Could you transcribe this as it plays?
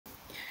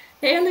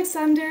Hey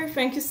Alexander,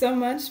 thank you so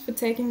much for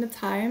taking the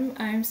time.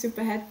 I'm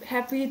super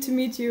happy to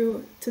meet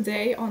you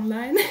today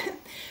online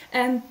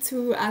and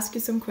to ask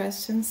you some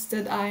questions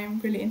that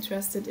I'm really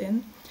interested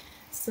in.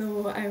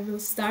 So I will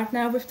start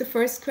now with the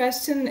first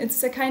question.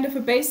 It's a kind of a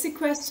basic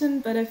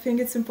question, but I think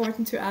it's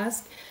important to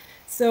ask.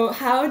 So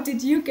how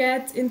did you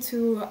get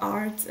into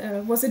art?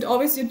 Was it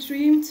always your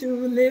dream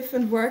to live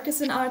and work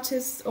as an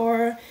artist,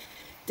 or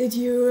did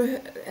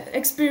you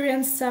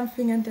experience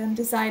something and then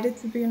decided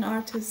to be an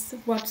artist?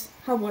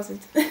 How was it?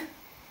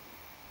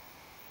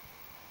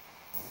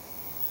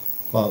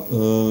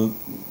 Well,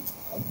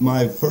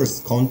 my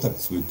first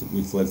contacts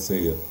with let's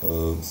say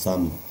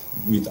some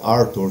with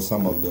art or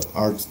some of the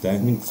art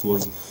techniques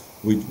was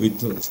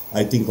with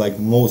I think like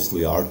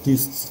mostly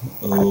artists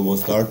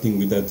was starting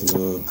with that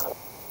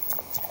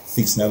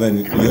 6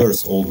 7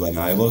 years old when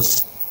I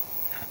was,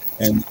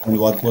 and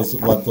what was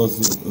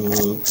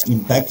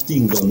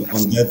impacting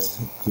on that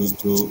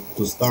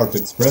to start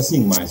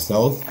expressing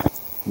myself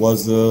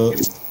was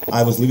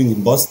I was living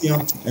in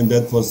Bosnia, and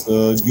that was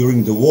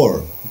during the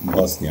war in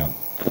Bosnia.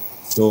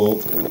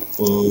 So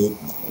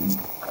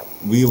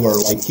we were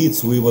like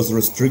kids. We was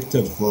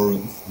restricted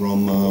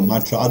from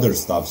much other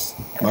stuffs,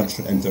 much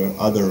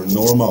other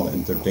normal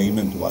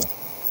entertainment. What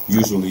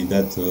usually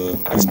that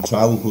in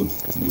childhood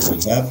you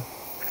would have.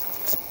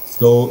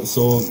 So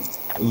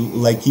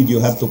like kid, you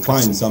have to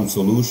find some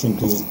solution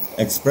to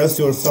express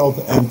yourself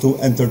and to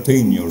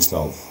entertain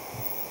yourself.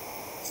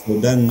 So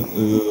then,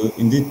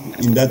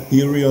 in that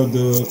period,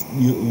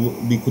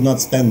 we could not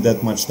spend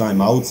that much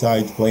time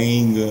outside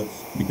playing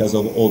because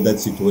of all that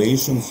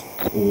situations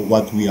or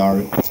what we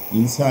are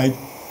inside.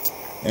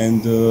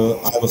 And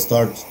I was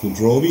start to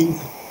drawing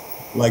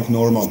like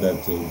normal,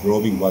 that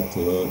drawing, what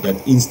that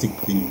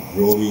instinctive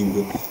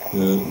drawing,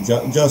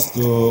 just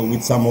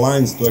with some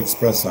lines to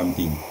express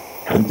something.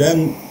 And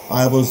then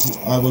I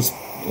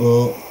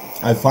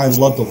find a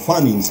lot of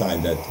fun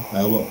inside that.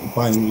 I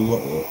find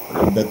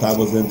that I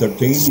was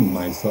entertaining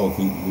myself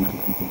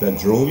into that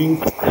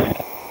drawing,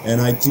 and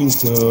I think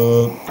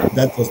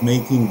that was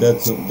making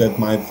that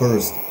my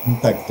first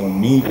impact on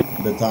me.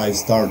 That I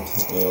start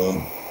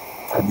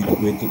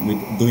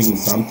with doing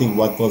something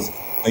what was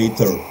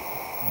later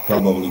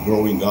probably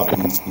growing up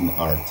in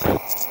art.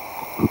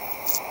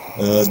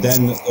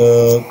 Then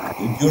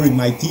during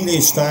my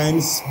teenage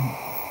times,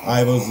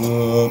 I was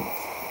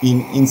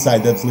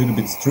inside that little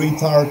bit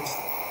street art.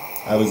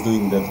 I was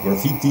doing that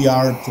graffiti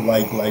art,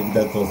 like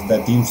that was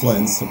that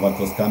influence what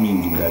was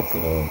coming in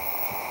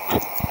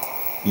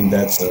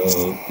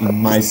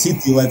my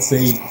city, let's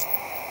say.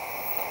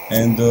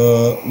 And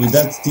with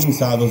that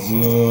things I was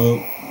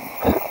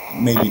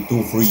maybe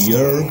 2 3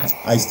 years.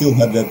 I still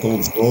have that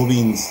old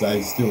drawings. I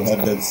still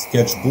have that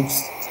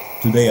sketchbooks.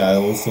 Today I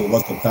also a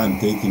lot of time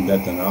taking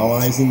that,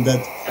 analyzing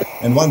that.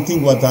 And one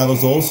thing what I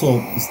was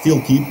also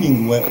still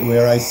keeping,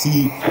 where I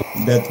see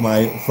that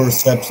my first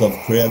steps of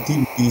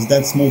creativity is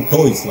that small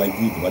toys like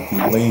what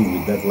we're playing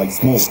with, that like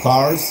small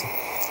cars.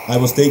 I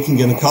was taking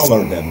and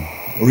color them,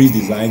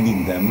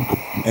 redesigning them,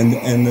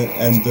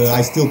 and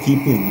I still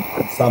keeping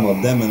some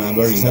of them, and I'm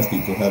very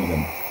happy to have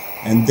them.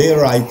 And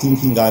there I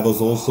thinking I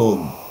was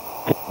also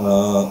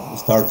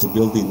start to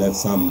building that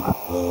some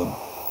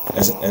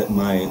at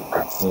my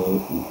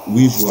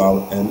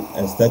visual and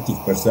aesthetic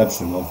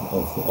perception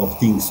of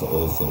things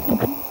also.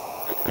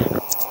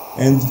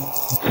 And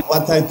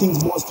what I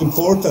think most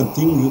important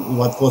thing,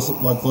 what was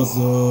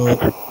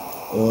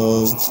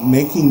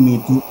making me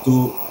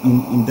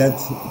in that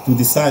to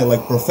decide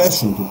like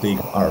profession to take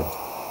art,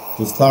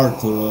 to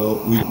start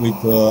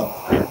with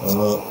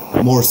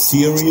more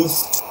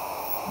serious,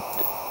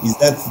 is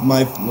that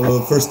my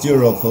first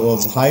year of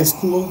high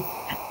school.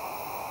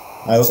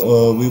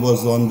 We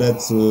was on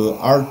that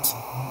art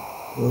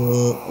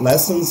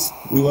lessons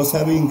we was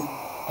having,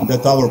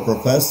 that our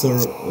professor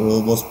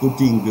was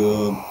putting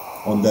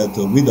on that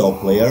video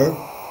player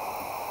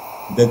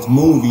that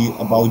movie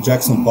about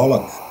Jackson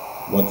Pollock,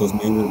 what was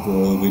made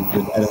with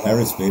Ed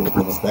Harris,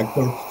 famous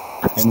actor.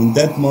 And in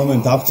that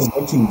moment, after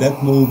watching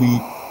that movie,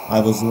 I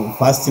was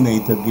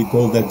fascinated with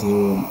all that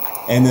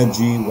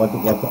energy, what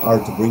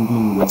art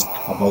bringing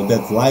about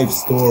that life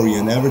story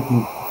and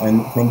everything.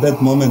 And from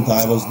that moment,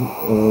 I was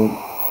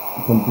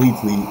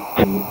completely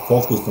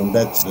focused on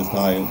that. That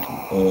I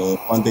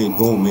one day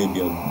go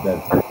maybe at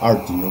that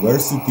art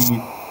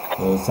university,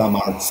 some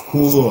art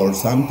school or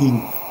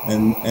something.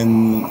 And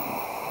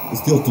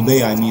still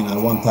today, I mean,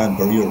 one time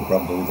per year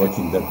probably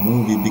watching that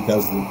movie,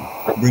 because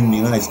it bring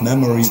me nice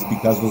memories,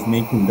 because it was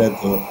making that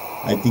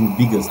I think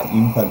biggest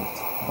impact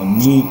on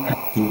me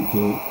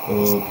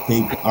to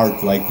take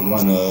art like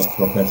one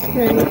profession.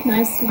 Great,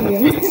 nice to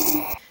hear.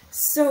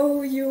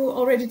 So you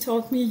already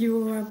told me you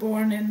were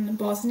born in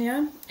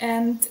Bosnia,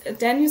 and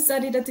then you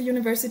studied at the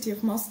University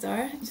of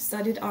Mostar. You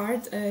studied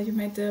art, you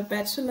made the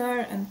bachelor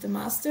and the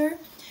master,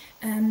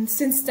 and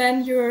since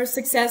then you're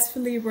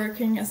successfully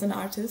working as an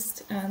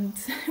artist and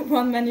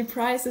won many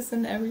prizes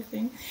and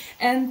everything.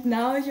 And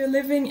now you're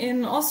living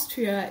in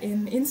Austria,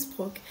 in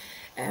Innsbruck.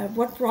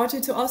 What brought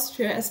you to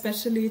Austria,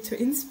 especially to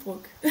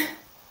Innsbruck?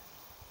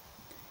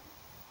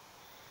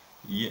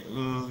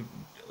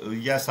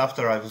 Yes,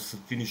 after I was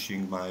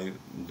finishing my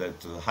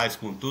that high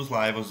school in Tuzla,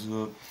 I was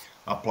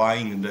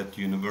applying in that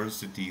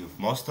University of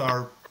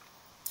Mostar.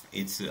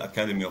 It's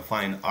Academy of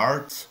Fine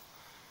Arts,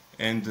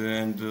 and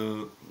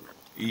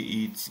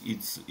it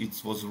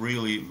was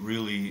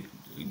really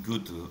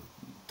good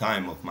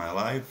time of my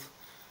life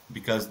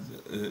because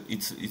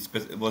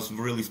it was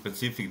really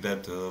specific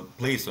that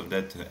place of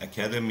that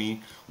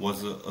academy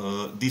was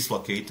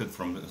dislocated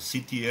from the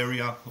city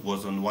area,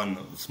 was on one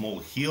small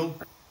hill,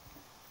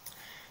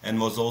 and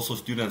was also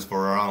students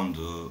for around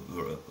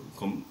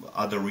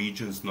other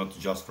regions, not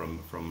just from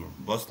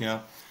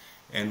Bosnia,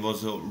 and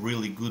was a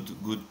really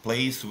good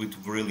place with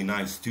really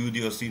nice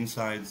studios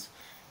inside,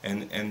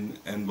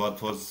 and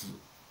what was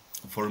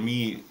for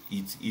me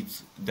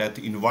it's that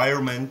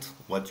environment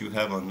what you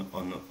have on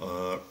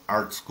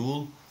art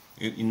school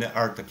in the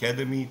art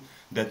academy,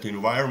 that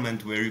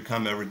environment where you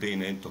come every day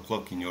in 8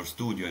 o'clock in your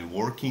studio and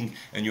working,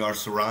 and you are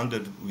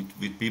surrounded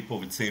with people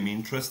with same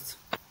interests,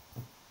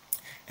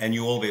 and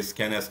you always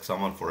can ask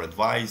someone for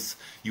advice.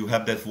 You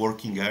have that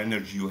working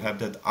energy, you have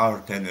that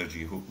art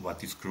energy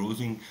what is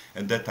cruising,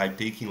 and that I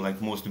taking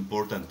like most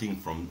important thing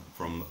from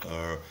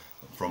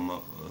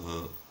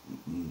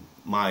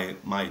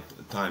my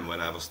time when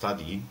I was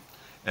studying,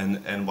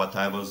 and what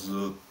I was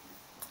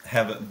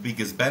have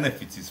biggest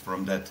benefits is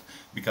from that,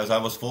 because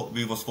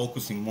we was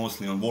focusing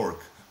mostly on work.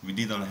 We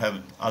didn't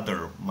have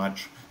other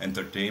much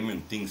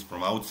entertainment things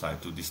from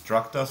outside to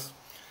distract us,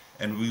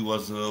 and we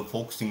was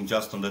focusing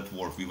just on that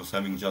work. We was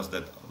having just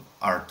that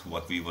art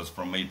what we was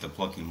from 8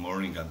 o'clock in the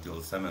morning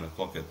until 7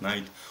 o'clock at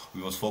night.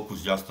 We was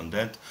focused just on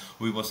that.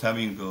 We was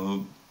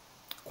having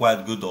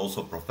quite good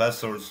also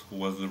professors who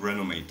was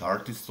renowned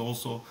artists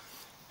also,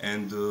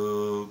 and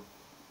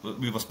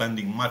we were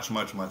spending much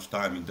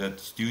time in that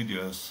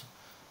studios,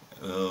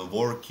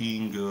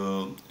 working,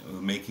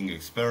 making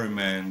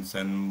experiments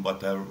and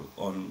whatever,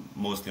 on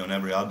mostly on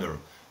every other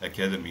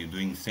academy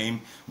doing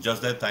same.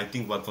 Just that I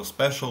think what was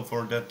special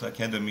for that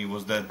academy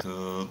was that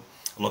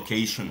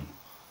location.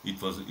 It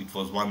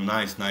was one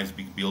nice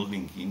big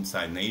building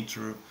inside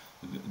nature,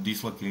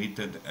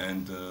 dislocated,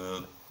 and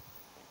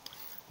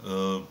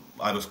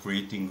I was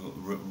creating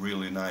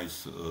really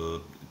nice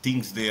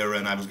things there,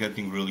 and I was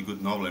getting really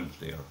good knowledge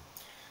there.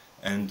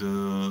 And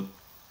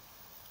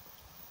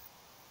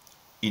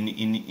in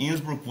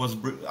Innsbruck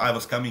I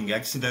was coming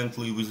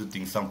accidentally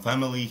visiting some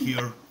family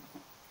here.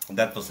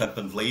 That was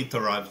happened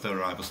later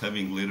after I was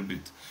having a little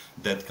bit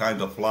that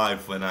kind of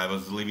life when I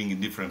was living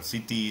in different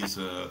cities,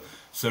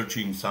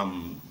 searching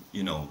some,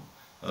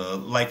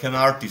 like an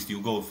artist, you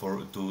go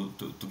for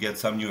to get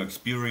some new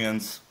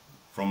experience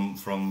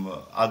from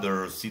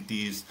other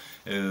cities,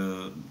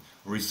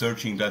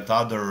 researching that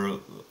other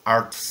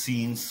art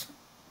scenes.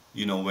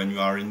 When you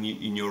are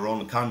in your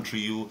own country,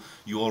 you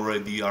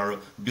already are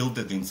built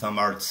in some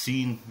art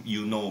scene.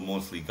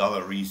 Mostly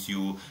galleries.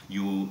 You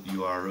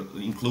are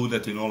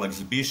included in all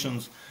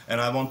exhibitions, and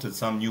I wanted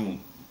some new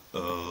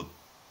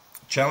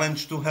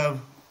challenge to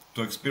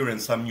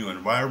experience some new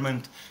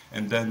environment.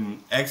 And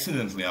then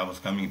accidentally I was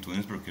coming to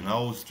Innsbruck in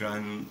Austria,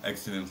 and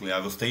accidentally I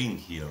was staying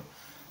here.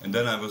 And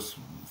then I was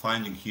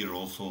finding here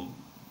also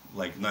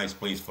like nice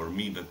place for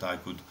me that I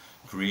could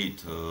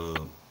create.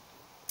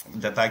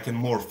 That I can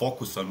more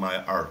focus on my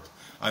art.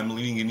 I'm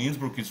living in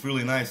Innsbruck. It's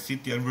really nice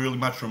city and really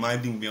much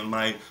reminding me on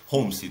my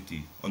home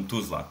city on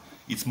Tuzla.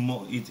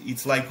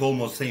 It's like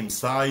almost same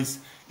size.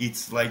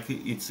 It's like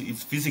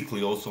it's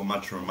physically also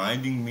much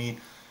reminding me,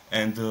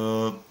 and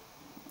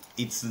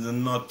it's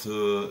not.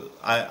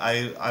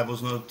 I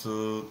was not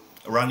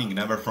running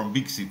never from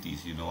big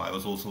cities. I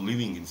was also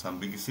living in some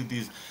big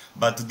cities,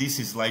 but this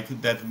is like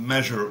that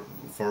measure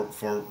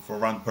for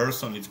one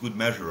person. It's good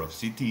measure of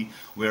city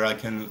where I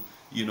can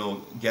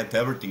get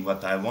everything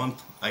what I want.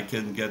 I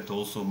can get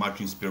also much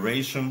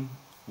inspiration,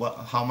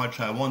 how much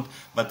I want,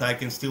 but I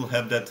can still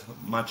have that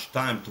much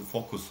time to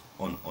focus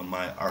on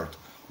my art,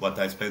 what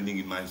I spending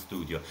in my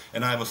studio.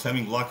 And I was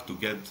having luck to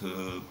get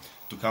to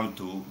come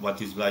to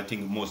what is I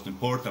think most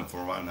important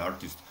for one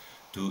artist,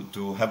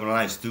 to have a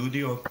nice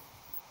studio.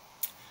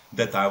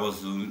 That I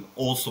was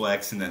also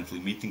accidentally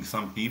meeting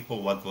some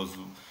people what was,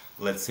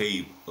 let's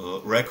say,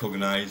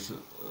 recognize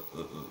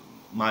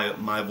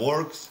my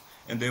works,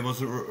 and they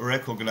was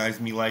recognize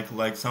me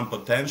like some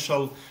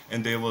potential,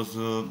 and they was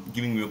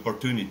giving me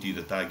opportunity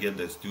that I get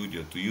that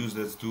studio to use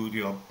that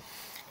studio,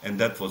 and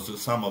that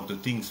was some of the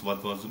things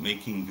what was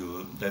making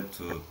that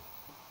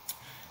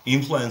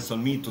influence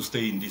on me to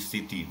stay in this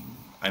city.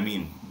 I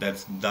mean,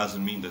 that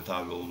doesn't mean that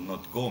I will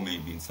not go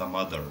maybe in some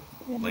other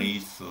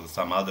place,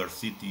 some other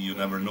city. You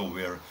never know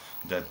where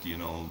that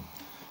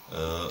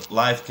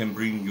life can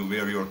bring you,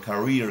 where your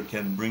career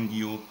can bring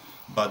you.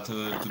 But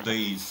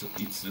today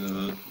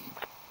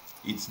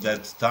it's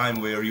that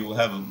time where you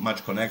have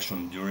much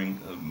connection during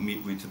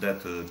with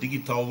that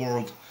digital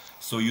world,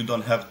 so you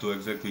don't have to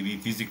exactly be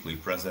physically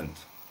present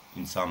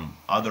in some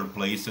other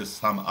places,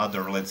 some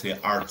other, let's say,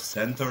 art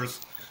centers.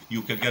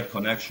 You can get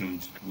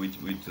connections with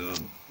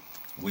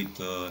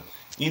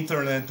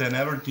internet and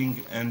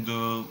everything,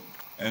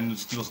 and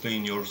still stay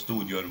in your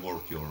studio and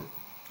work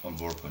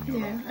work on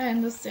your art. I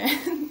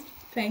understand.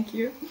 Thank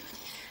you.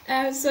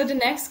 So the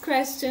next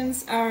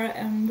questions are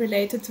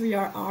related to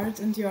your art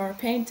and your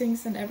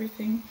paintings and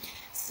everything.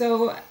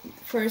 So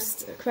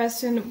first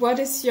question, what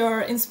is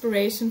your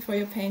inspiration for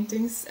your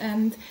paintings?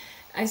 And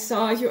I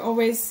saw you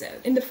always,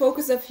 in the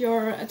focus of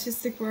your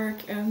artistic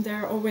work,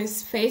 there are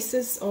always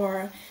faces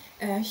or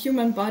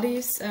human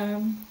bodies.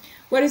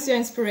 What is your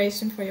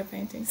inspiration for your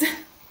paintings?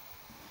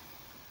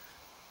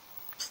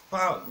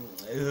 Well,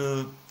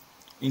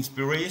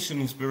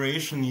 inspiration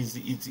is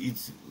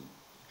it's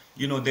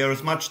you know,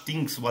 there's much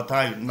things what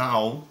I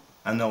now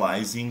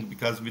analyzing,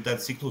 because with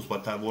that cyclus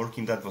what I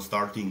working, that was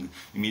starting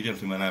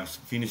immediately when I was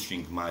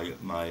finishing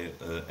my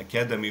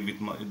academy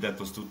with that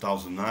was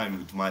 2009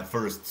 with my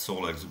first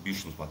solo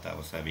exhibitions what I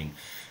was having,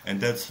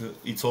 and that's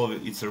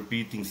it's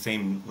repeating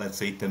same, let's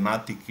say,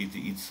 thematic.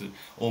 It's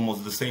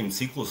almost the same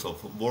cyclus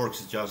of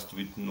works, just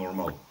with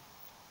normal,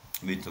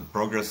 with the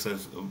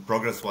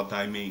progress what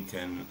I make,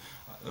 and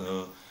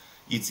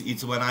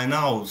it's when I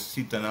now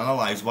sit and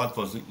analyze what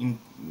was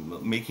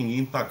making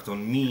impact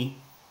on me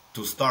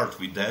to start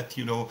with that,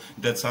 you know,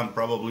 that's some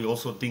probably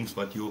also things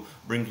what you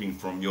bringing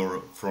from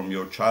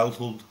your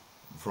childhood,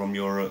 from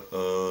your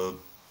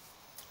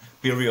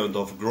period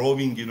of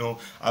growing, you know.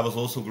 I was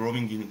also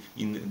growing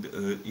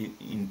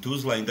in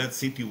Tuzla, in that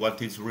city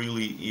what is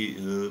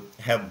really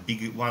have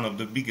one of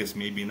the biggest,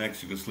 maybe in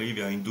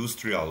ex-Yugoslavia,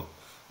 industrial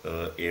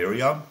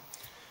area,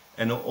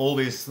 and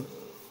always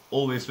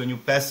when you're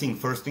passing,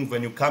 first thing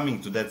when you're coming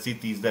to that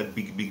city is that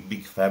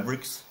big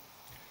fabrics.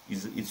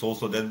 It's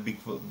also that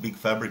big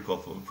fabric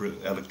of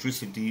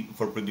electricity,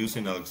 for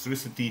producing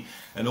electricity,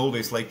 and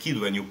always like kid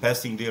when you're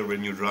passing there,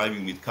 when you're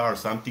driving with car,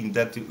 something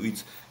that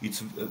it's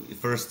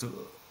first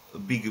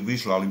big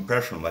visual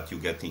impression that you're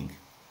getting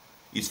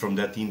is from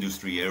that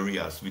industry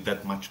areas with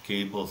that much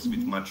cables,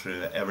 with much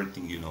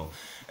everything, you know.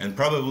 And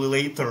probably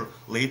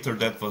later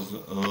that was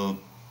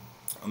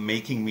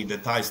making me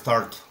that I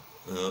start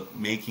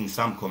making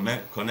some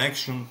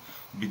connection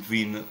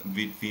between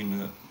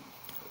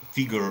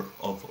figure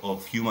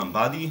of human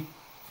body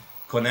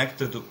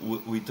connected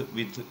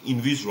with in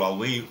visual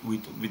way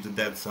with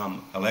that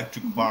some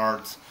electric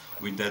parts,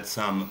 with that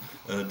some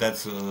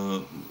that's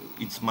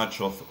it's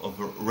much of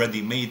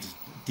ready-made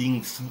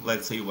things,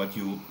 let's say, what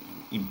you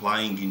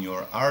implying in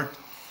your art.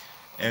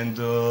 And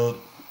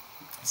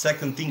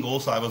second thing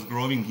also, I was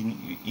growing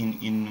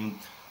in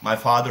my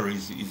father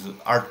is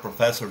art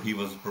professor, he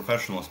was a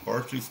professional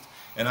sportist.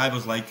 And I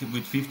was like,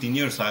 with 15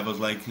 years, I was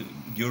like,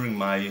 during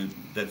my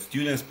that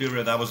students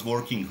period, I was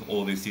working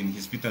always in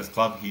his fitness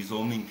club, he's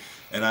owning,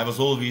 and I was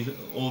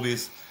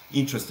always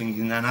interested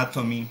in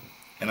anatomy,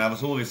 and I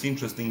was always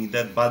interested in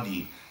that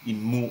body,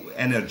 in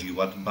energy,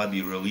 what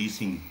body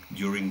releasing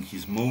during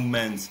his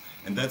movements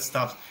and that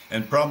stuff.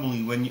 And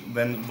probably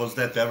when was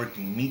that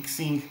everything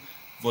mixing,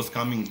 was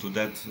coming to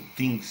that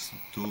things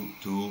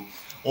to.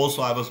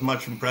 Also, I was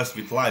much impressed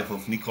with life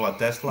of Nikola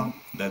Tesla,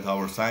 that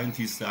our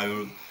scientist.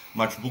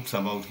 Much books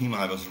about him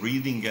I was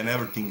reading, and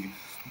everything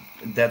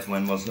that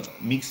one was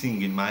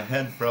mixing in my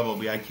head.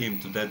 Probably I came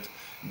to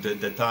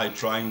that I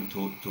trying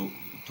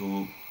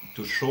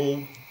to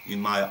show in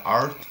my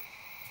art.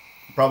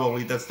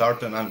 Probably that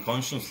started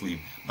unconsciously,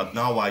 but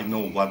now I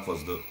know what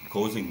was the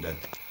causing that.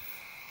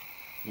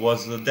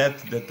 Was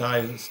that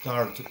I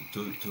start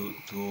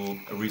to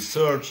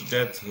research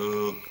that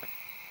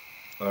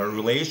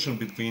relation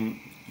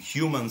between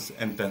humans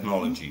and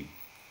technology.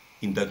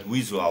 In that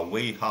visual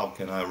way, how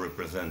can I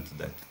represent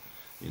that,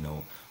 you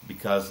know?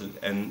 Because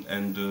and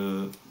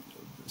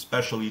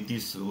especially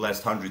this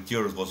last 100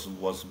 years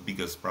was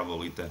biggest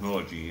probably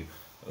technology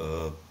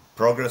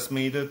progress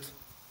made it,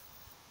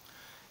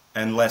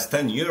 and last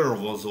 10 years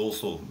was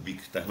also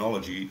big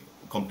technology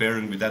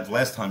comparing with that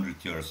last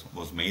 100 years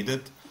was made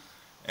it,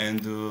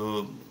 and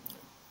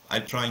I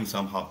trying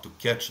somehow to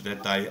catch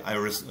that I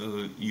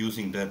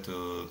using that.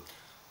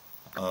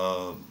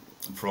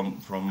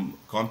 From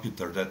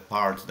computer, that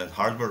parts, that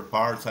hardware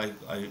parts, I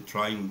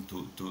trying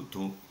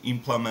to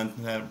implement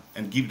them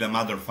and give them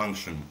other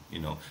function, you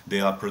know. They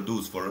are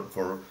produced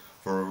for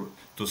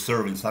to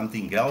serve in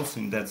something else,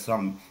 in that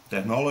some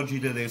technology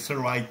that they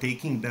serve. I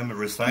taking them,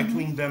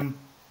 recycling them.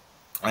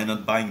 I'm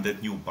not buying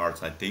that new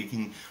parts. I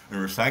taking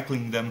and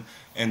recycling them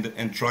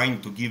and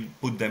trying to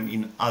put them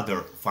in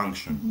other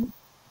function,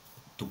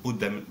 to put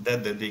them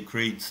that they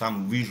create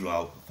some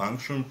visual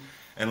function.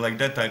 And like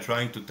that, I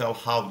trying to tell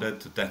how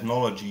that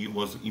technology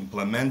was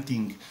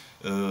implementing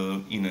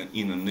in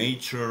a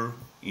nature,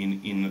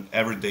 in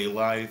everyday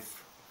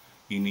life,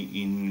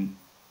 in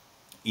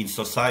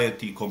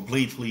society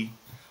completely.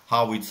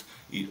 How it's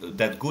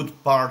that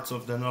good parts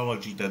of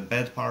technology, that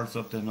bad parts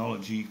of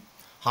technology,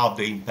 how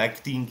they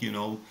impacting, you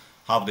know,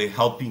 how they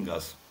helping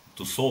us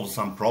to solve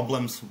some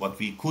problems what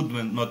we could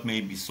not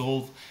maybe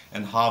solve,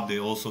 and how they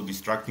also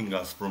distracting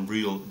us from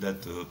real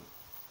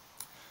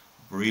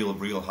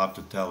how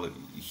to tell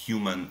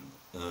human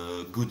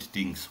good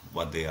things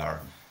what they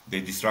are. They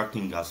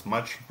distracting us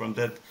much from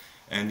that,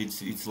 and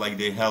it's like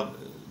they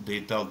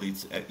tell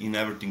it's in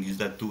everything is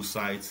that two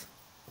sides,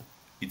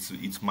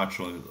 it's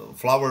much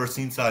flowers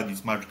inside,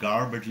 it's much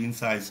garbage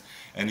inside,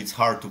 and it's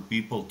hard to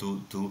people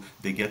to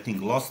they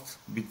getting lost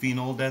between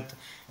all that.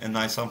 And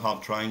I somehow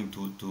trying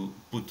to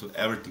put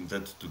everything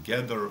that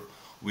together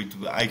with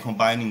I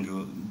combining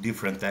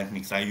different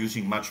techniques. I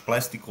using much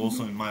plastic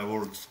also in my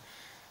works.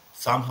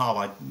 Somehow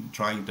I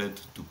trying that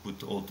to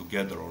put all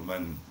together on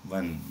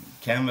one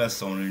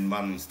canvas or in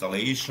one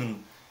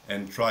installation,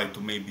 and try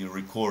to maybe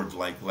record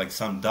like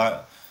some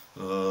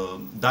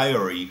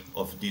diary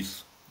of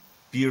this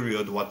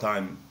period what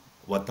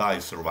I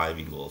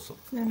surviving also.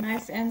 A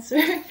nice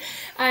answer.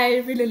 I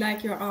really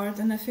like your art,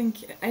 and I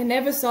think I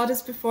never saw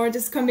this before,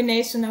 this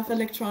combination of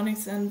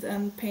electronics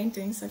and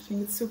paintings. I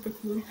think it's super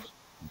cool.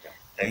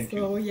 Thank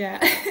So you. yeah.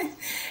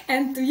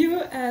 And do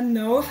you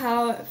know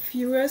how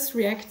viewers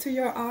react to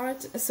your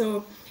art?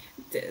 So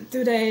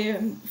do they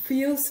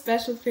feel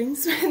special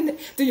things?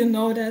 Do you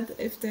know that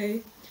if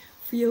they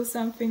feel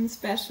something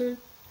special,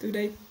 do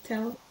they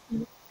tell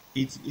you?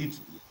 It's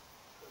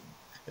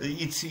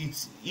it's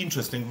it's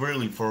interesting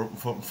really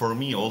for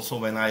me also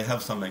when I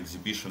have some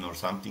exhibition or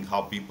something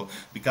how people,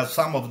 because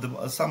some of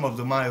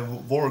the my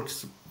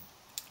works,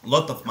 a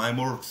lot of my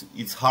works,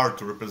 it's hard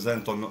to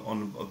represent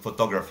on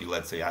photography.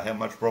 Let's say I have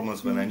much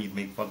problems when I need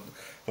make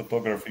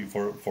photography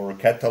for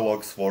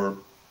catalogs, for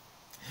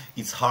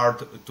it's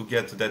hard to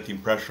get that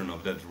impression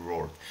of that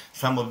work.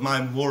 Some of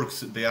my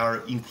works, they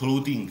are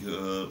including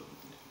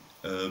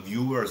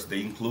viewers, they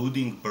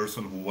including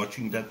person who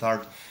watching that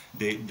art,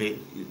 they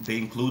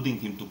including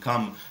him to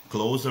come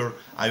closer.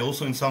 I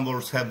also in some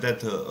works have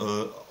that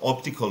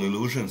optical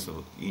illusions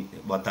of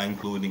what I'm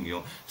including, you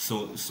know.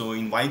 So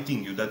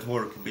inviting you, that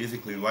work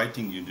basically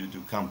inviting you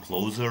to come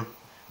closer,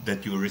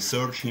 that you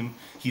research him.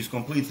 He's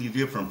completely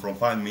different from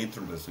 5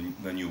 meters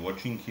when you're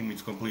watching him.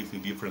 It's completely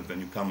different when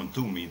you come on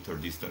 2 meter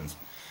distance.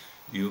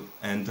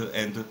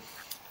 And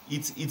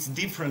it's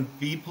different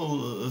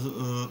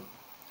people.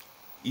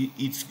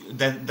 It's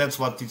that's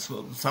what it's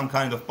some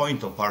kind of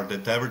point of art,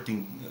 that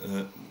everything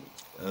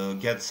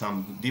gets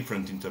some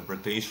different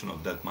interpretation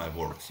of that my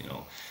works, you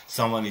know.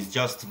 Someone is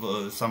just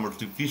some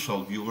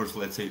artificial viewers,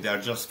 let's say, they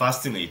are just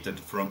fascinated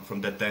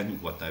from that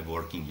technique what I'm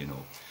working, you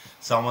know.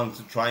 Someone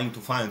trying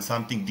to find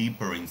something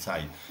deeper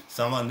inside.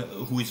 Someone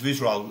who is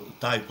visual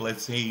type,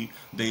 let's say,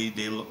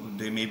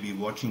 they may be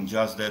watching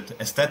just that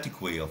aesthetic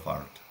way of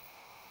art.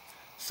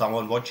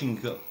 Someone watching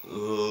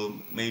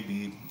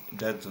maybe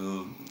that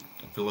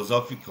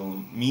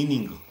philosophical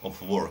meaning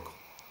of work,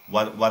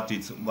 what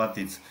it's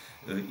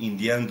in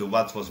the end,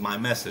 what was my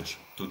message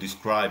to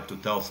describe, to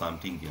tell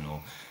something, you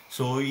know.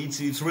 So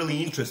it's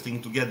really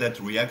interesting to get that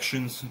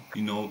reactions,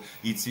 you know.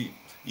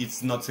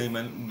 It's not saying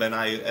when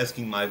I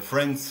asking my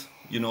friends,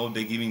 you know,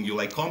 they giving you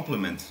like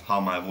compliments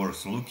how my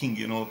work's looking,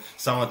 you know.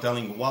 Someone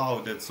telling,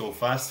 wow, that's so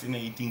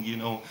fascinating, you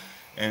know.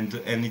 And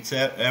it's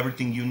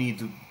everything you need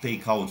to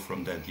take out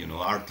from that, you know.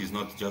 Art is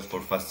not just for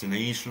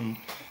fascination,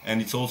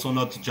 and it's also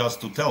not just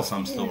to tell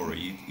some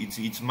story.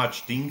 It's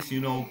much things,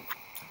 you know,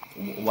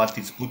 what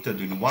is put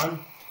in one,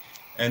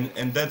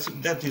 and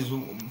that is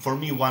for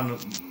me one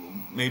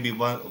maybe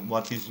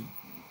what is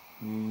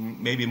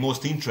maybe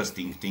most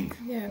interesting thing,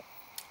 Yeah.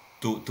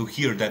 to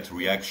hear that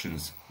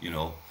reactions, you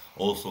know.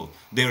 Also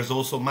there's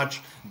also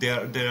much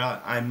there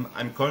are,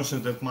 I'm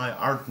conscious that my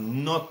art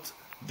not,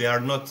 they are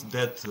not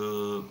that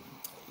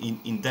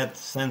in that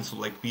sense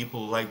like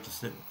people like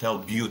to tell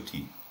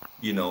beauty,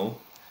 you know.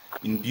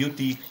 In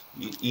beauty,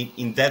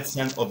 in that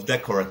sense of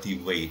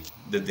decorative way,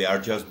 that they are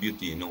just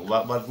beauty, you know.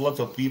 What lots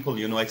of people,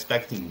 you know,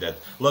 expecting that.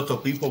 A lot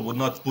of people would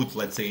not put,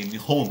 let's say, in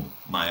home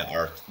my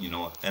art, you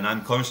know, and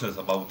I'm conscious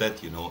about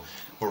that, you know.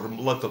 For a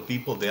lot of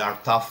people, they are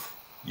tough,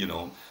 you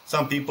know.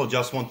 Some people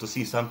just want to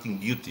see something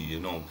beauty, you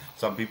know.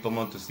 Some people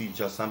want to see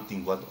just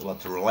something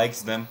what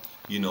relax them,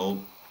 you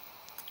know.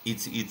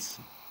 It's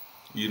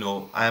you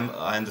know, I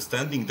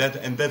understanding that,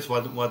 and that's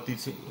what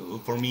is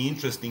for me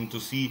interesting to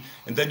see.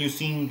 And then you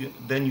seeing,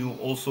 then you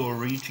also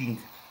reaching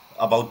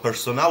about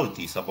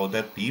personalities, about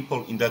that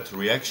people in that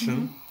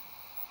reaction,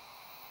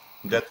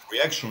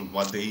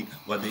 what they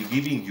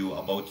giving you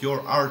about your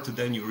art.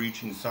 Then you're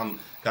reaching some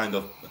kind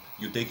of,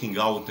 you taking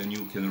out, and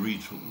you can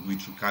reach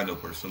which kind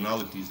of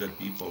personalities that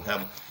people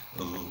have.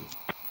 uh,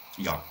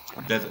 yeah,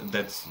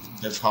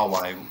 that's how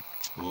I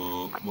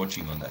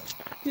watching on that.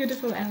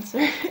 Beautiful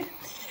answer.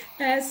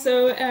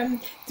 So,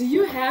 do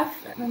you have,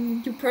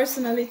 you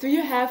personally, do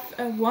you have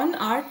one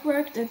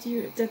artwork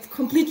that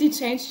completely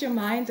changed your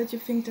mind, that you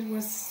think that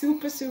was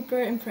super, super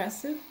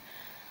impressive,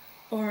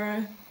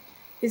 or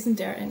isn't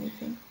there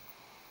anything?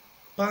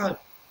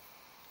 But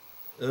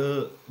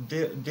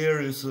there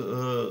is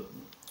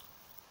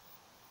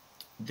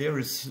there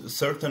is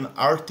certain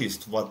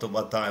artist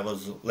what I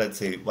was, let's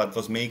say, what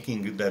was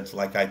making that,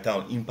 like I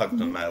tell, impact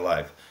on my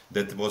life,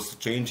 that was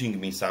changing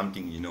me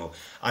something, you know.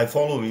 I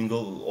following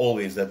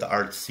always that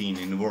art scene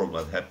in the world,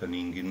 what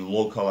happening in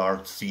local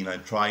art scene. I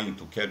trying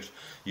to catch,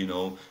 you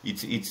know,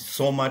 it's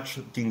so much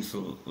things,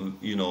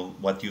 you know,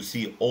 what you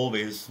see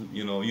always,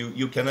 you know,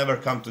 you can never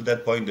come to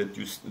that point that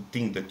you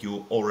think that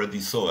you already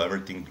saw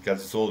everything,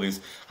 because it's always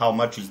how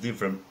much is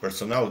different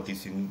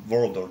personalities in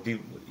world, or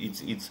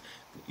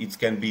it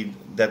can be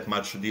that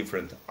much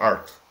different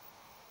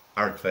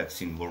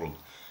artifacts in world,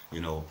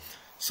 you know.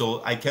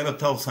 So I cannot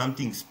tell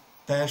something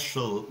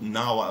special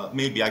now.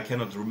 Maybe I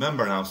cannot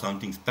remember now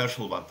something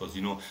special what was,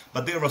 you know.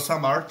 But there was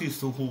some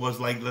artist who was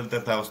like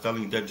that. I was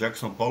telling that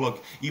Jackson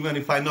Pollock. Even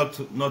if I'm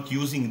not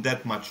using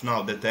that much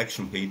now, that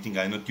action painting,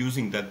 I'm not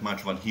using that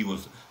much what he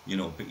was, you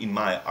know, in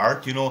my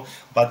art, you know.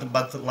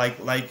 But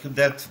like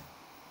that.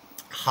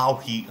 How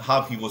he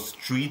was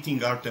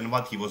treating art and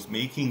what he was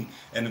making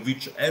and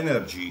which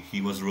energy he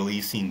was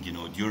releasing, you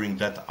know, during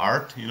that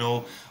art, you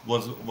know,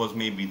 was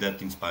maybe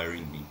that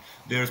inspiring me.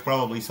 There's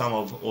probably some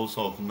of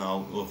also of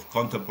now of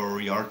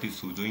contemporary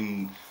artists who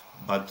doing,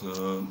 but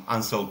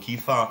Ansel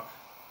Kifa,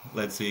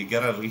 let's say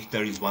Gerhard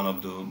Richter is one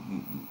of the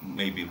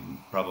maybe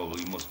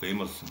probably most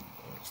famous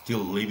still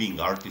living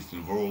artists in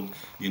the world,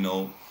 you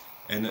know,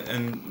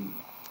 and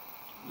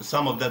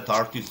some of that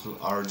artists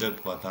are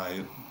that what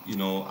I, you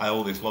know, I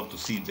always love to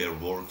see their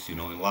works, you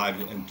know, in live,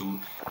 and to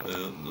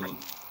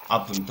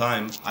up in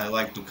time I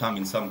like to come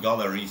in some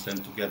galleries and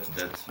to get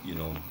that, you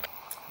know,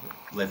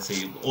 let's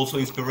say also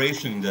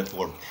inspiration in that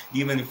work,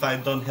 even if I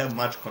don't have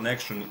much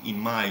connection in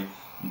my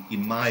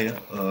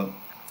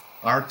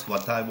art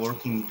what I'm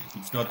working.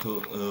 It's not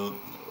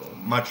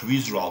much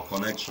visual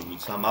connection with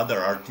some other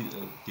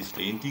artist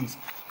paintings,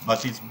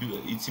 but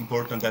it's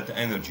important that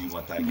energy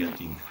what I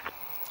getting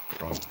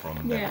from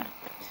them. Yeah,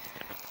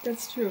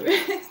 that's true.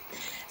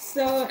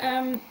 So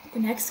the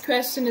next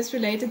question is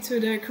related to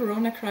the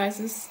corona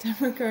crisis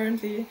that we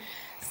currently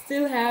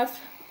still have,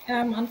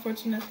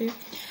 unfortunately.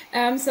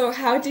 So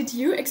how did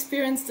you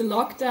experience the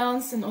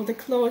lockdowns and all the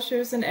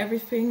closures and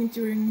everything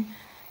during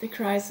the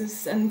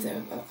crisis? And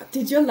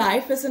did your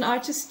life as an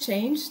artist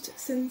changed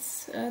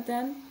since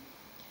then,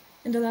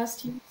 in the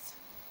last years?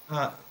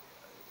 I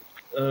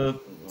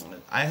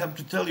have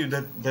to tell you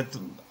that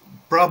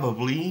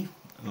probably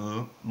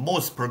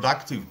most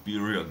productive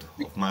period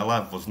of my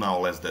life was now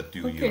less than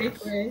 2 Okay, years.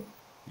 great.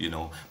 You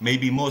know,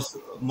 maybe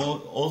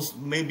also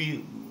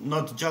maybe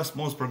not just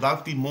most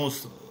productive,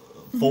 most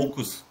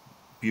focus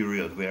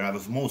period where I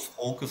was most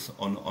focused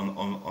on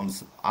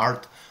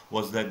art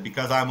was that,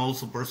 because I'm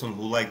also a person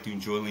who like to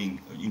enjoying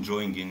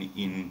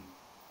in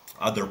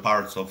other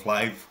parts of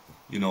life,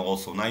 you know,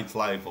 also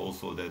nightlife,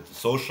 also that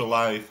social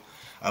life.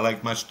 I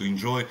like much to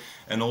enjoy,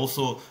 and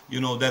also,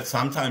 you know, that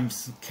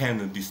sometimes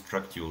can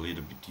distract you a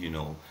little bit. You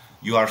know,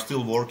 you are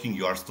still working,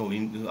 you are still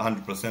in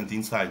 100%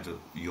 inside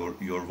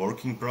your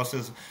working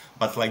process,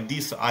 but like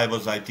this, I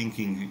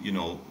thinking, you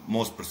know,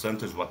 most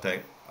percentage what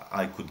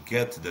I could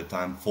get that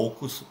I'm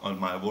focused on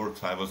my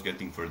works I was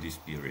getting for this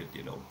period.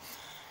 You know,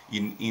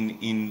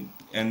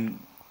 and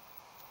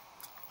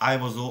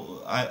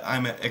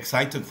I'm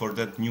excited for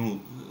that new.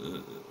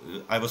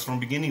 I was from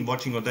beginning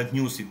watching on that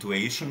new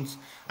situations.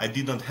 I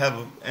didn't have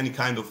any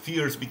kind of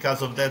fears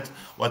because of that.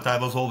 What I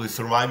was always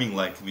surviving,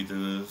 like with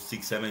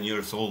 6, 7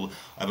 years old,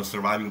 I was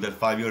surviving that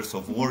 5 years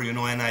of war, you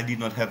know, and I did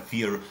not have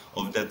fear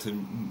of that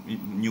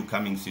new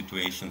coming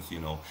situations, you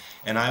know.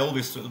 And I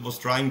always was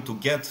trying to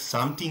get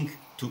something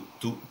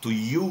to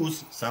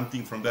use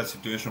something from that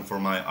situation for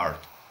my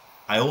art.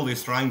 I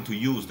always trying to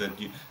use that.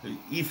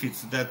 If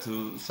it's that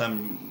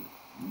some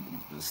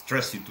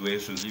stress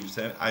situations,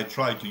 I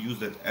try to use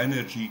that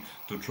energy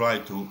to try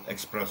to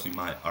express in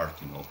my art,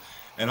 you know.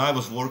 And I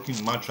was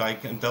working much. I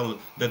can tell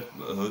that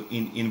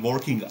in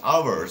working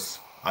hours,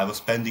 I was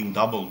spending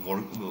double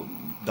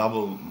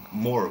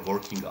more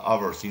working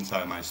hours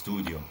inside my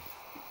studio.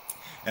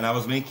 And I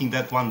was making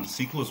that one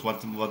cyclus.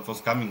 What was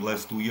coming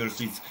last 2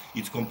 years?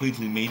 It's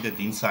completely made it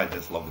inside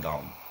that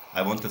lockdown.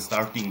 I wanted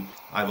starting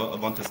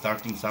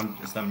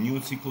some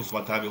new cycles.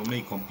 What I will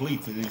make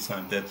completely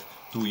inside that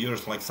 2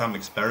 years, like some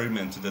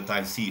experiment that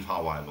I see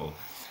how I will.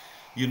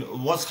 You know,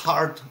 was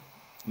hard.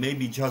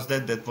 Maybe just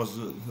that was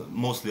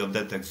mostly of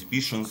that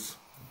exhibitions.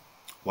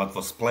 What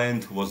was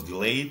planned was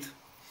delayed.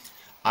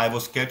 I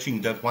was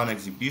catching that one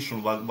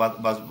exhibition.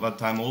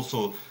 What I'm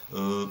also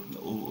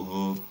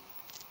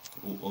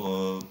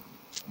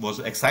was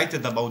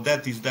excited about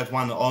that is that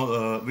one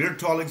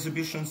virtual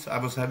exhibitions I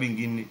was having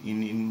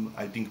in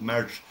I think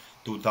March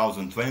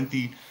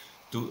 2020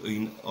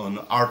 on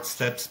Art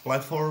Steps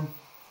platform.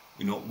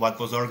 You know, what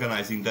was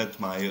organizing that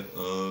my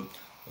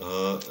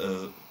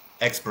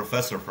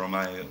ex-professor from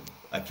my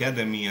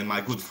academy and my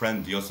good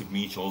friend Josip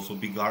Mić, also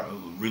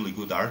really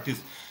good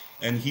artist,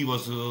 and he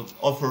was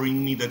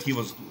offering me that he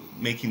was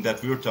making that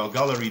virtual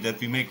gallery, that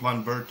we make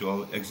one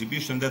virtual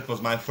exhibition. That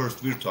was my first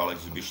virtual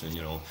exhibition,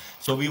 you know.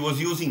 So we was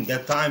using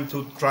that time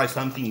to try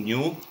something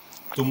new,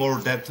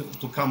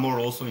 to come more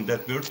also in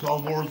that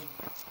virtual world.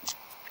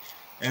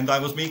 and I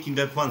was making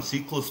that one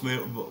cyclus where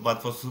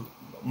what was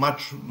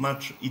much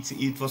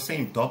it was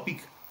same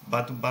topic,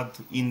 but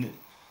in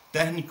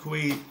technical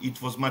way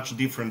it was much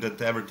different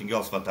than everything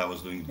else what I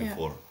was doing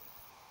before.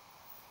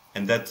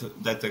 And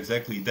that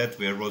exactly that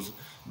where was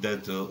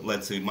that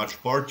let's say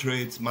much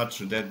portraits, much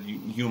that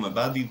human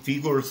body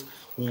figures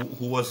who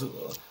was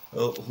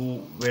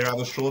where I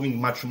was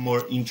showing much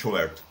more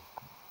introvert,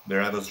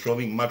 where I was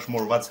showing much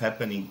more what's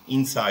happening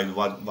inside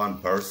one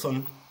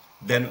person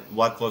than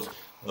what was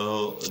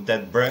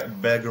that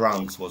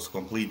backgrounds was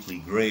completely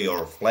gray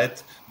or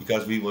flat,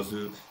 because we was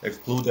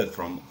excluded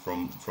from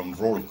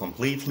world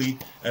completely,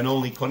 and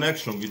only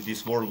connection with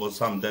this world was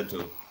some that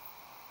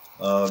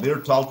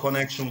virtual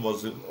connection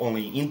was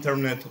only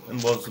internet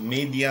and was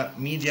media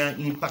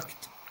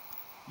impact,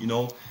 you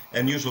know.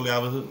 And usually I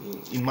was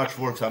in much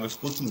works I was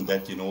putting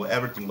that, you know,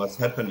 everything was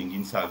happening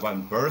inside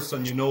one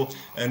person, you know,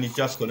 and it's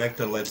just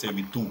connected, let's say,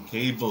 with two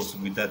cables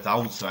with that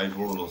outside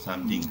world or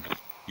something,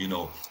 you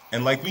know.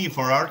 And like me,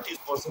 for artists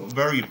was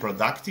very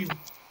productive.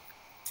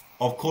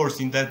 Of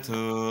course, in that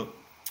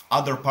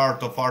other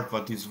part of art,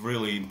 what is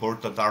really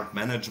important, art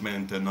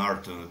management and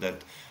art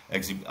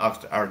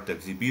art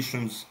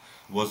exhibitions,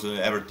 was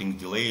everything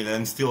delayed,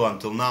 and still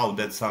until now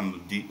that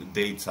some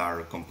dates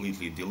are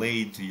completely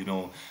delayed, you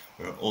know.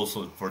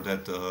 Also for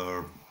that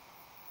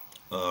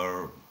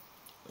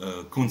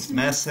Kunst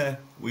messe,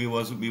 we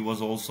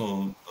was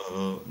also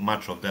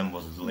much of them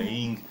was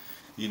delaying,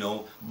 you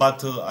know.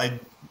 But I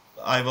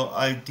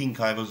think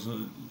I was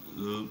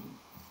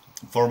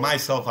for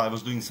myself I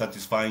was doing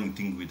satisfying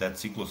thing with that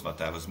cyclus that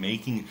I was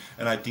making,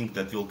 and I think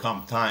that will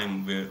come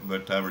time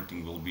where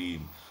everything will be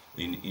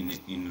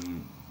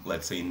in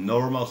let's say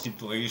normal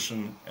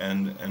situation,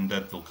 and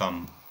that will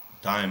come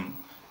time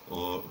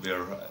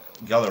where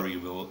gallery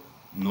will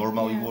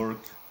normally work,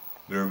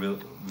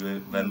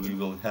 when we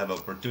will have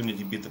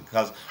opportunity,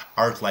 because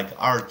art like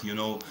art, you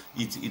know,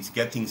 it's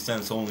getting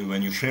sense only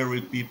when you share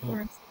with people,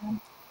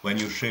 when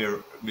you share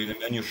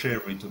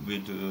with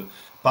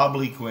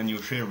public, when you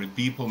share with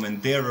people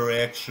and their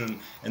reaction,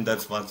 and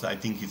that's what I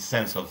think is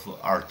sense of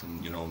art,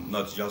 and, you know,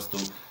 not just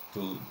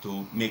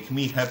to make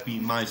me happy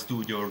in my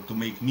studio, or to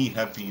make me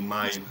happy in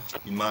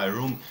my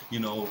room, you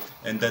know.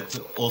 And that's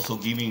also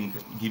giving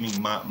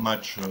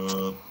much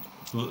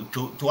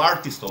to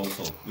artists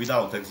also.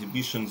 Without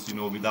exhibitions, you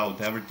know, without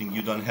everything,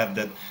 you don't have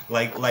that,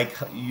 like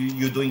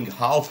you're doing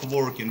half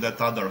work, and that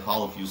other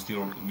half we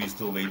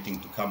still waiting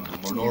to come to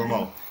more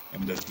normal,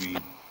 and that we.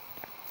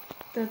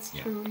 That's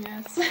true.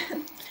 Yes.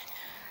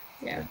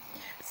 Yeah.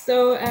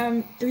 So,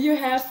 do you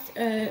have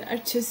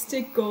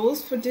artistic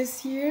goals for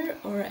this year,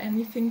 or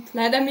anything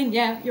planned? I mean,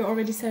 yeah, you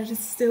already said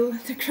it's still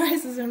the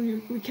crisis,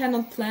 and we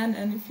cannot plan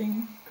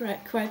anything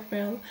quite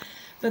well.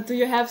 But do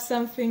you have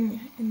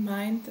something in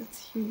mind that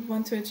you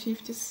want to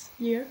achieve this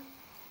year?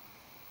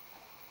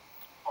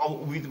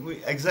 Oh,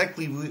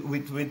 exactly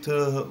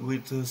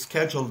with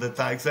schedule that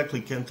I exactly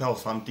can tell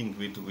something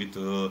with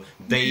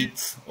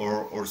dates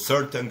or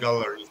certain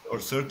galleries or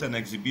certain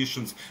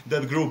exhibitions,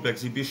 that group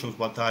exhibitions.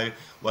 What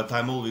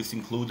I'm always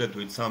included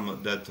with some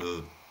that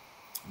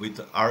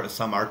with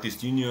some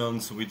artist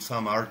unions, with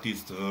some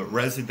artist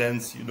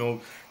residents, you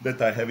know,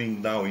 that I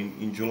having now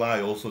in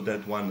July. Also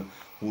that one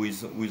who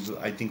is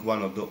I think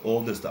one of the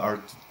oldest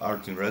art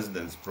in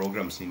residence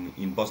programs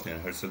in Bosnia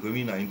and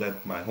Herzegovina, in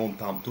that my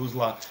hometown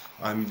Tuzla.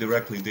 I'm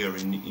directly there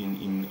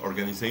in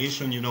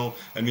organization, you know,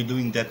 and we're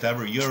doing that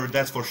every year.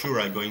 That's for sure.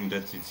 I'm going.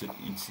 That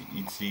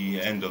it's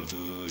the end of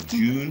the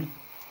June,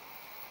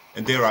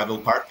 and there I will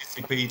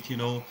participate, you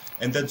know.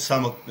 And that's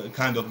some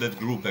kind of that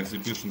group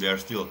exhibition. They are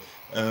still.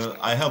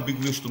 I have big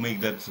wish to make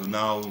that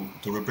now,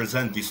 to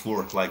represent this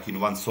work like in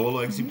one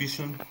solo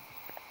exhibition.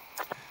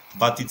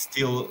 But it's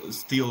still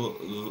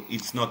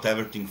it's not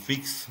everything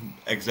fixed,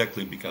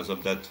 exactly because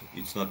of that.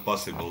 It's not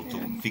possible to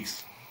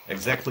fix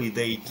exactly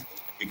date,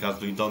 because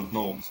we don't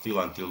know still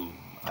until,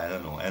 I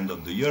don't know, end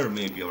of the year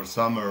maybe, or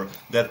summer.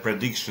 That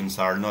predictions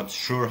are not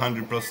sure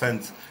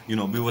 100%. You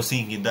know, we were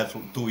seeing in that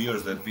 2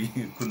 years that we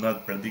could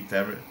not predict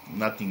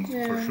nothing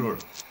for sure.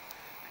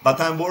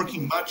 But I'm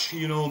working much,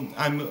 you know.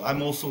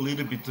 I'm also a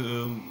little bit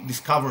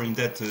discovering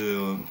that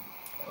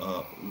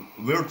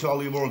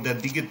virtual world,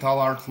 that digital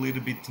art a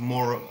little bit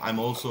more. I'm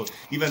also,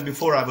 even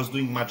before I was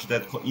doing much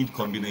that in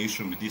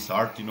combination with this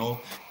art, you know.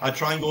 I'm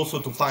trying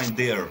also to find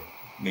there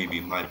maybe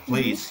my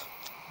place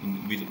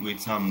with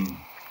some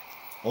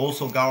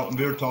also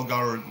virtual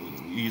gallery,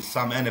 is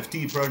some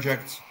NFT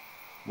projects.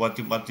 What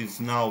is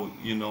now,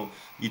 you know,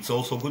 it's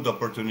also good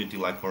opportunity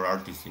like for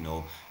artists, you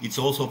know. It's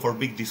also for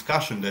big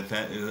discussion that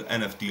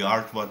NFT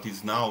art, what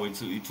is now,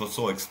 it was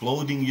so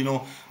exploding, you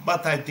know.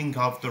 But I think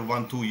after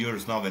 1-2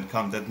 years now, when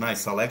come that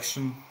nice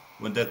selection,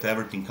 when that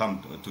everything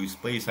come to its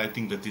place, I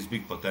think that is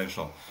big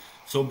potential.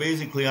 So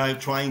basically I'm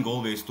trying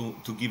always to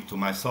give to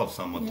myself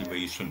some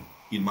motivation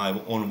in my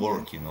own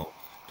work, you know.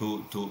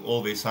 To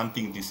always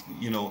something, this,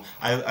 you know,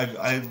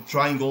 I'm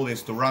trying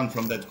always to run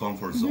from that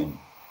comfort zone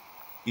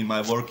in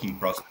my working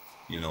process,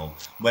 you know.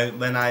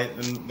 When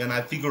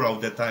I figure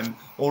out that I'm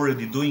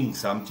already doing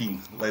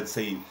something, let's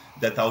say,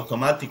 that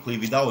automatically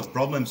without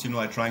problems, you know,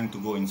 I'm trying to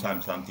go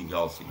inside something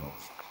else, you know.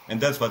 And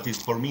that's what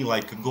is for me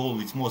like a goal.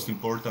 It's most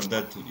important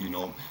that, you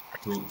know,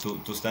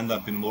 to stand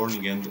up in the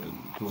morning and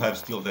to have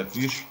still that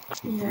wish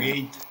to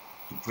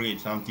create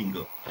something,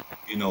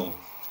 you know,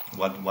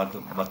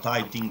 what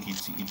I think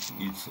it's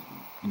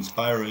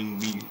inspiring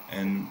me,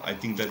 and I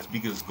think that's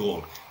biggest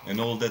goal. And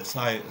all that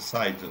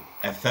side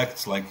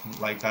effects, like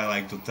I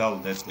like to tell,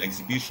 that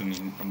exhibition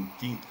in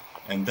thing,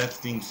 and that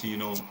things, you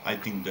know, I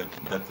think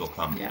that will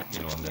come, you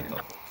know, on that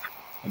topic.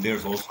 And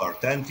there's also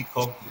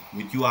Arthentico.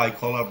 With you, I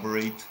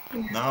collaborate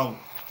now,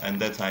 and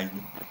that I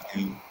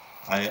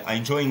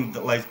enjoying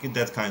like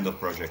that kind of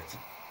project.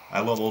 I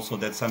love also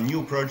that some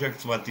new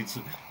projects, but it's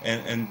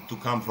and to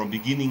come from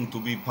beginning to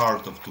be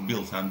part of to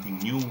build something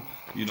new,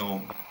 you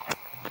know.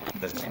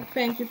 That's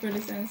Thank you for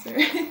this answer.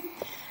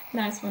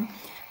 Nice one.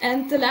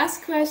 And the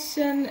last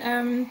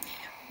question: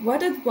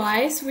 what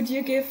advice would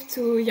you give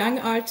to young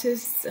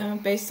artists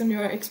based on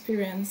your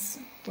experience?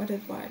 What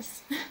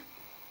advice?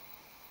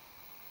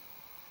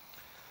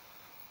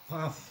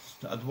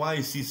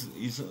 Advice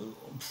is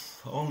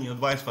only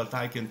advice what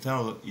I can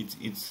tell.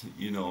 It's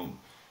you know,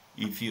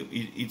 if you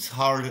it's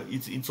hard.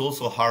 It's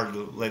also hard.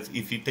 Let's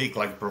if you take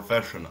like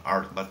profession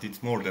art, but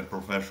it's more than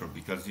profession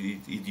because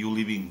you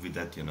living with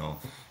that. You know,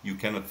 you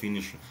cannot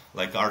finish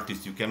like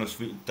artist. You cannot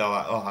tell,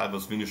 oh, I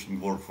was finishing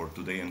work for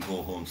today and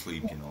go home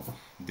sleep. You know,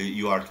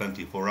 you are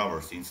 24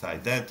 hours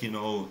inside that. You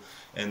know,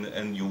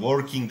 and you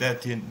working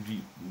that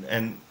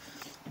and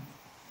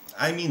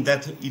I mean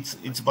that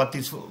it's but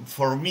it's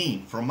for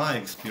me, from my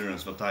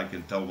experience, what I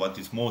can tell, what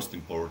is most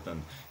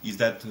important is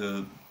that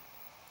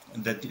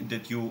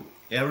that you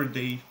every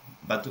day,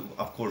 but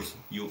of course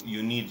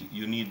you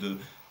need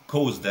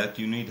cause that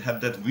you need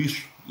have that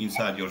wish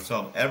inside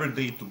yourself every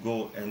day to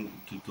go and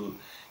to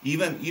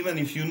even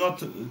if you're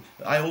not.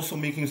 I also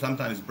making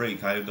sometimes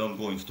break. I don't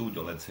go in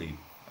studio. Let's say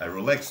I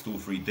relax 2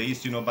 3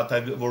 days, you know, but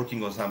I'm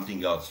working on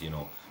something else, you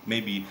know.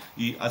 Maybe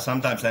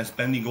sometimes I'm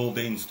spending all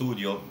day in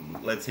studio,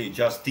 let's say,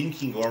 just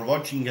thinking or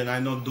watching, and I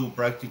not do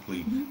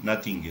practically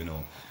nothing, you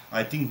know.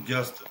 I think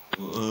just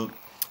to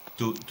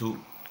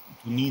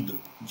need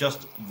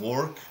just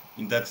work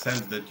in that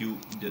sense that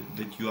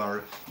you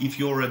are, if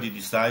you're already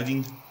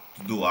deciding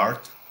to do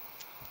art,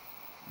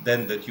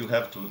 then that you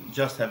have to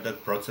just have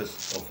that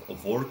process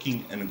of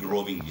working and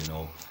growing, you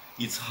know.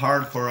 It's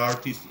hard for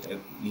artists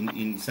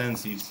in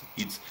sense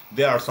it's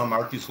there are some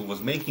artists who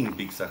was making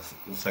big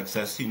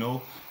success, you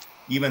know.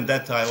 Even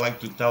that I like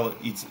to tell,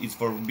 it's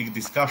for big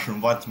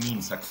discussion what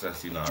means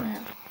success in art.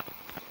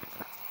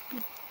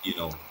 You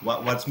know,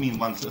 what's mean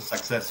once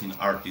success in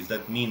art? Is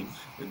that mean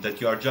that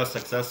you are just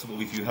successful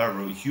if you have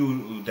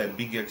huge that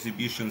big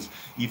exhibitions,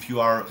 if you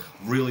are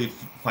really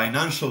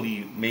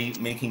financially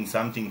making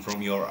something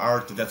from your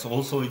art? That's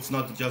also, it's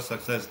not just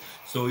success.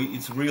 So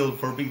it's real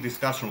for big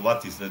discussion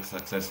what is that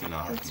success in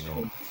art, you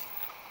know.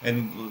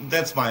 And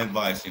that's my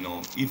advice, you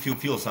know. If you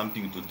feel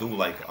something to do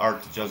like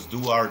art, just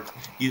do art.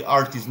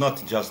 Art is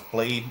not just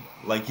play,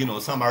 like, you know,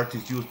 some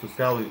artists used to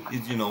tell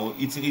it, you know,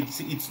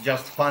 it's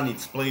just fun,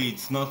 it's play,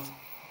 it's not,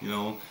 you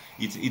know,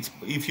 it's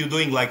if you're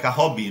doing like a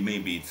hobby,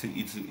 maybe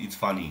it's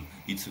funny,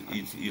 it's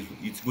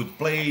good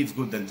play, it's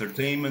good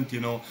entertainment, you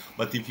know.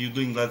 But if you're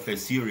doing like a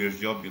serious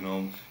job, you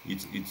know,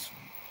 it's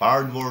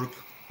hard work,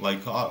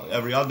 like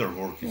every other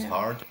work is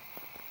hard.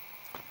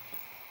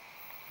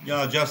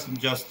 Yeah, just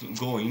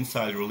go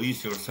inside,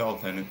 release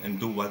yourself, and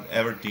do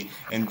whatever thing,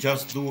 and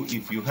just do.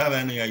 If you have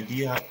any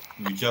idea,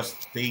 you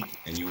just take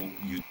and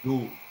you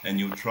do, and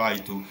you try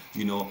to,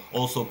 you know.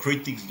 Also,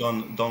 critics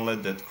don't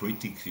let that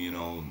critics, you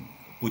know,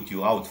 put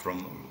you out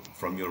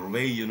from your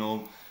way, you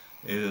know.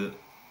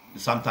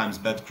 Sometimes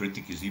bad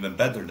critic is even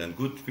better than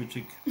good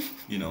critic,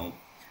 you know.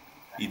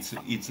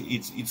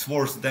 It's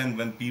worse than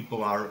when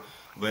people are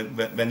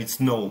when it's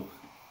no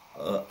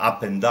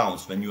up and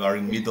downs, when you are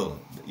in middle.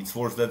 It's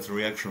worse, that's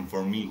reaction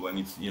for me, when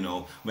it's, you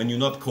know, when you're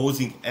not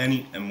causing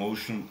any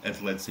emotion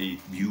as, let's say,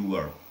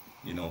 viewer,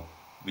 you know,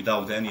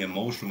 without any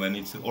emotion. When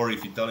it's, or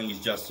if you're telling it's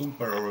just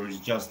super or it's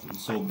just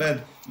so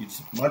bad,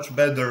 it's much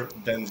better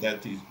than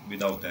that is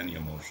without any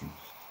emotion.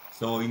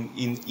 So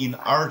in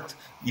art,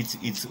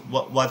 it's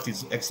what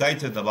is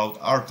excited about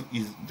art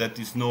is that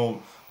is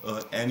no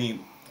any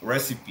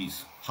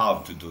recipes how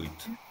to do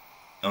it,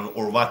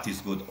 or what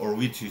is good, or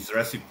which is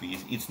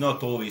recipes. It's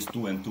not always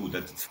two and two,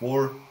 that it's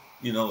four,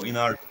 you know, in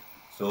art.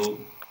 So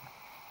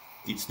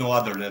it's no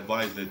other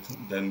advice that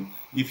than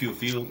if you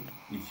feel,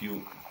 if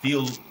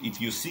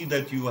you see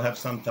that you have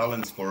some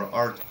talents for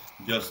art,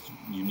 just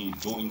you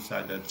need go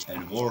inside that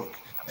and work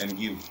and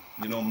give,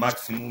 you know,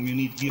 maximum. You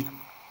need give,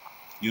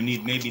 you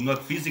need maybe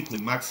not physically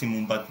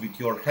maximum, but with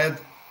your head,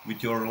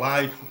 with your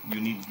life,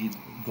 you need give,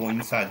 go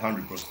inside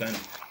 100%,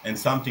 and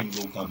something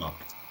will come up.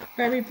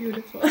 Very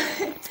beautiful.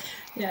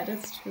 Yeah,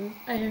 that's true.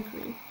 I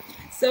agree.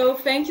 So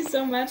thank you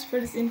so much for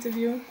this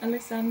interview,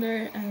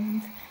 Alexander.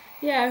 And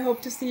yeah, I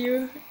hope to see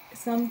you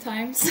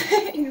sometimes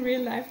in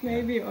real life,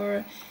 maybe,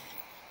 or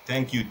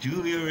Thank you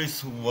too,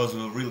 Iris. It was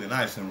a really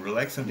nice and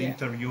relaxing Yeah.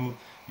 interview.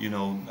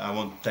 I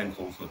want to thank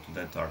also to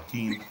that our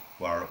team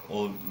who are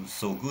all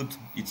so good.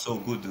 It's so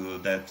good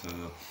that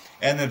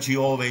energy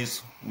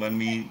always when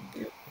we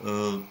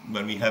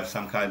have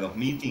some kind of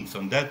meetings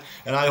on that.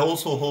 And I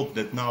also hope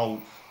that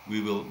now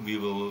we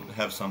will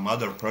have some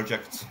other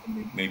projects,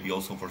 maybe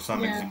also for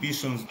some Yeah.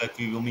 exhibitions that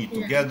we will meet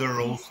Yeah.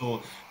 together.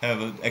 Also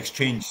have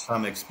exchange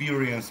some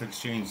experience,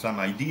 exchange some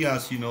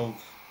ideas.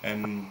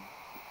 And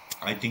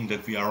I think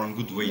that we are on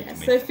good way to Yes,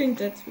 make I that. think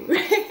that too.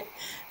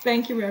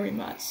 Thank you very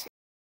much.